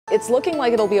It's looking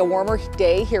like it'll be a warmer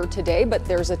day here today, but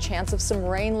there's a chance of some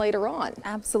rain later on.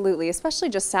 Absolutely, especially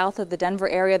just south of the Denver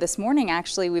area this morning.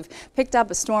 Actually, we've picked up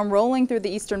a storm rolling through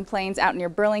the eastern plains out near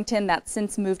Burlington that's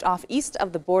since moved off east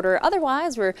of the border.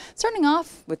 Otherwise, we're starting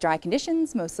off with dry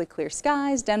conditions, mostly clear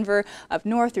skies. Denver up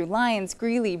north through Lyons,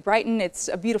 Greeley, Brighton. It's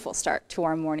a beautiful start to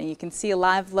our morning. You can see a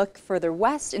live look further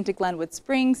west into Glenwood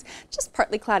Springs, just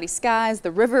partly cloudy skies,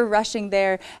 the river rushing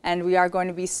there, and we are going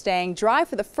to be staying dry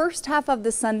for the first half of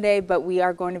the Sunday, but we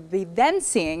are going to be then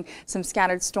seeing some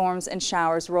scattered storms and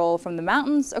showers roll from the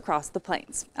mountains across the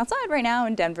plains. Outside right now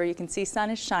in Denver, you can see sun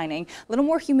is shining, a little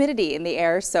more humidity in the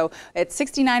air, so at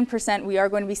 69%, we are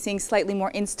going to be seeing slightly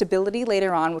more instability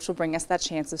later on, which will bring us that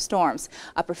chance of storms.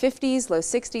 Upper 50s, low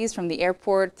 60s from the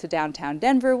airport to downtown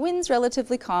Denver. Winds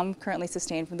relatively calm, currently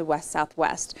sustained from the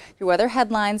west-southwest. Your weather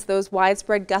headlines: those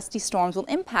widespread gusty storms will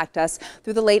impact us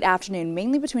through the late afternoon,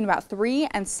 mainly between about 3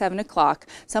 and 7 o'clock.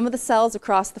 Some of the cells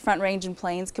across the Front Range and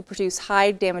plains could produce high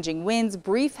damaging winds,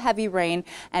 brief heavy rain,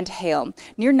 and hail.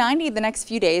 Near 90 the next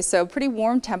few days, so pretty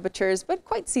warm temperatures, but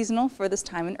quite seasonal for this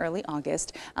time in early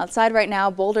August. Outside right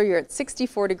now, Boulder, you're at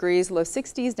 64 degrees, low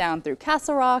 60s down through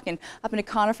Castle Rock and up into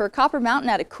Conifer. Copper Mountain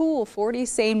at a cool 40,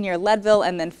 same near Leadville,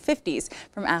 and then 50s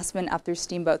from Aspen up through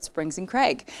Steamboat Springs and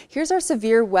Craig. Here's our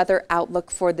severe weather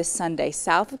outlook for this Sunday.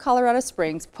 South of Colorado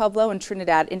Springs, Pueblo, and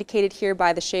Trinidad, indicated here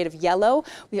by the shade of yellow,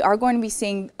 we are going to be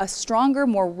seeing a stronger,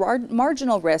 more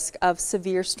marginal risk of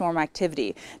severe storm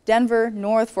activity. Denver,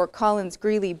 North, Fort Collins,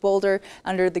 Greeley, Boulder,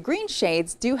 under the green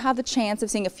shades, do have the chance of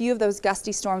seeing a few of those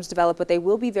gusty storms develop, but they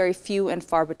will be very few and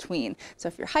far between. So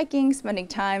if you're hiking, spending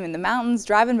time in the mountains,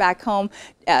 driving back home,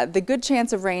 the good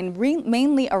chance of rain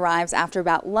mainly arrives after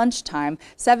about lunchtime.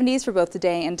 70s for both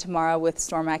today and tomorrow, with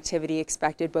storm activity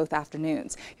expected both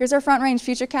afternoons. Here's our Front Range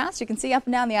futurecast. You can see up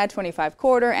and down the I-25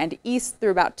 corridor and east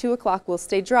through about 2 o'clock will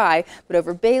stay dry, but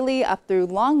over Bailey, up through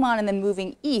Longmont, and then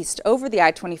moving east over the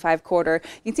I-25 corridor,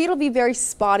 you can see it'll be very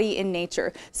spotty in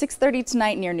nature. 6:30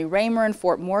 tonight near New Raymer and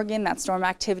Fort Morgan, that storm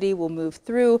activity will move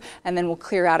through and then will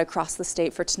clear out across the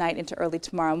state for tonight into early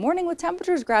tomorrow morning, with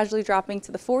temperatures gradually dropping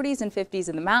to the 40s and 50s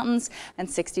in the mountains and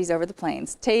 60s over the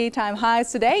plains. Daytime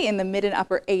highs today in the mid and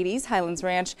upper 80s, Highlands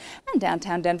Ranch and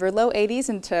downtown Denver, low 80s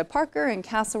into Parker and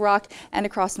Castle Rock and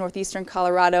across northeastern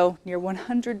Colorado, near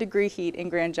 100-degree heat in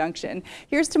Grand Junction.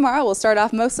 Here's tomorrow. We'll start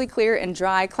off mostly clear and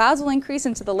dry. Clouds will increase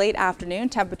into the late afternoon.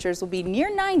 Temperatures will be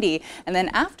near 90, and then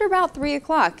after about 3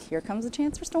 o'clock, here comes a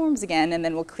chance for storms again, and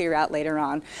then we'll clear out later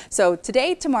on. So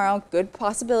today, tomorrow, good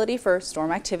possibility for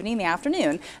storm activity in the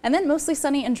afternoon, and then mostly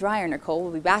sunny and drier. Nicole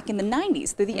will be back in the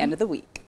 90s through the end of the week.